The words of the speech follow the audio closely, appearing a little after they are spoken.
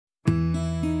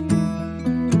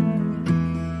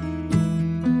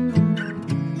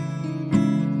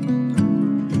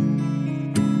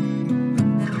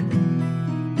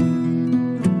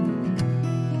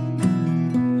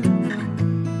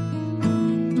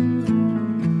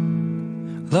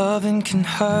Loving can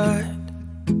hurt.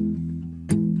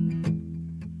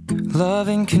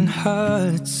 Loving can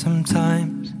hurt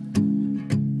sometimes,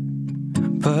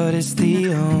 but it's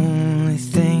the only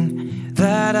thing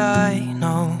that I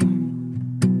know.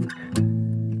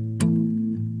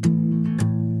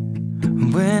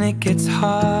 When it gets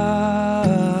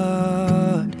hard,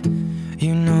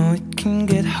 you know it can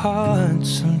get hard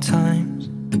sometimes.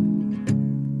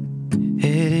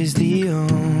 It is the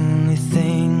only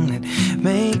thing that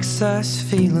makes us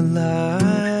feel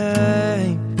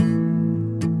alive.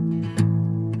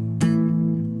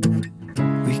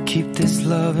 We keep this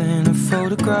love in a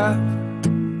photograph.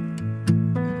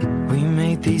 We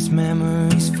made these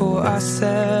memories for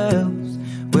ourselves,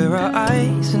 where our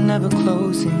eyes are never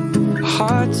closing, our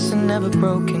hearts are never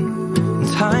broken, and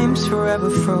time's forever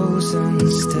frozen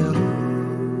still.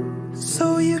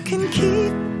 So you can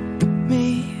keep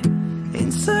me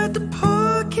inside the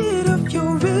pocket of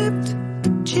your ripped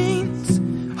jeans,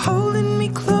 holding me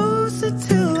closer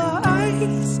till our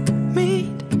eyes meet.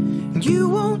 You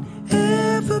won't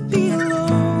ever be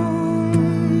alone.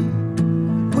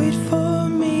 Wait for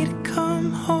me to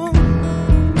come home.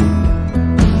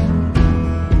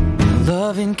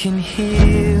 Loving can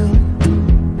heal.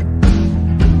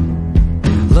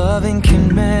 Loving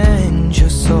can mend your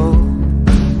soul,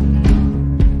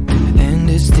 and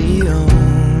it's the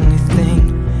only thing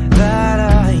that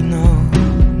I know.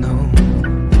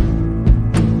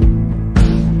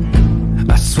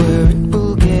 I swear it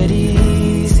will get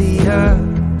easier.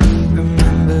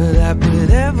 Remember that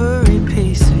with every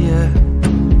piece of you.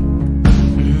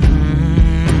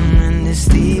 And it's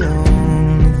the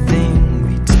only thing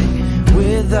we take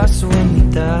with us when we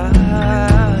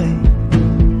die.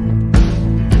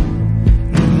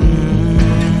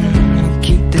 We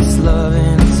keep this love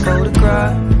in a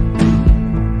photograph.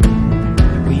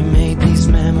 We made these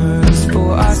memories for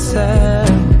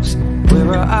ourselves, where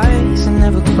our eyes are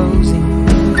never closing,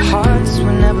 our hearts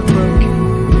were never broken,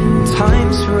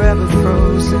 time's forever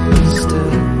frozen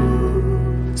still.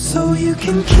 So you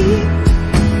can keep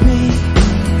me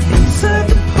inside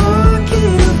the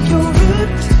pocket of your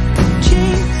ripped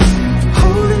jeans,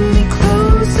 holding me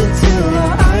closer till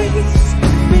our eyes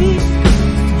meet.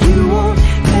 You won't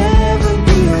ever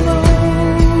be alone.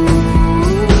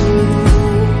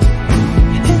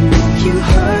 And if you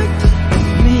hurt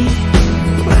me,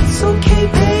 that's okay,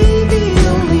 baby.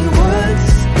 Only words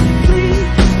bleed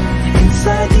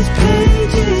inside these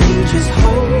pages. You just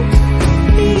hold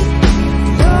me.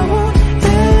 I won't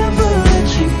ever let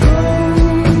you go.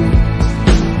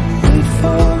 Wait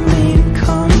for me to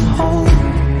come home.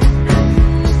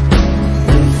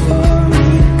 Wait for me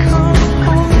to come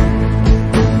home.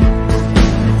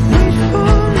 Wait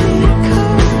for me to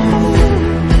come home.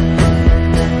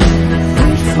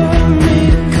 Wait for me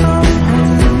to come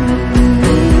home.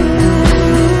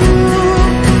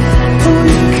 Oh,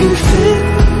 you can fit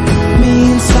me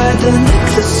inside the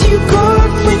necklace you got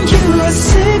when you were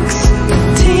 16,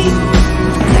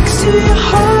 next to your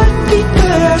heartbeat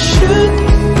where I should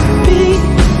be.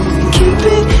 Keep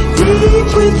it deep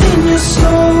within your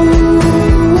soul.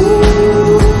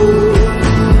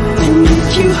 And if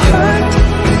you hurt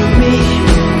me,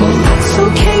 well, that's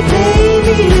okay,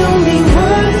 baby. Only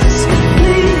words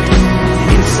bleed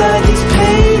inside these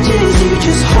pages. You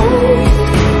just hold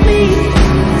me.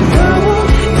 I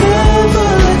won't ever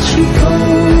let you go.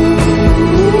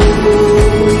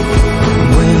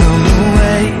 When I'm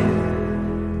away,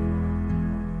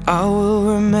 I will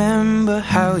remember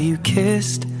how you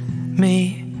kissed me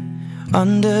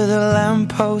under the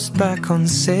lamppost back on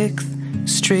 6th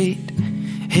Street,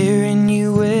 hearing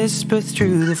you whisper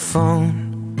through the phone.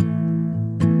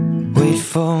 Wait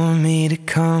for me to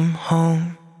come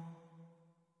home.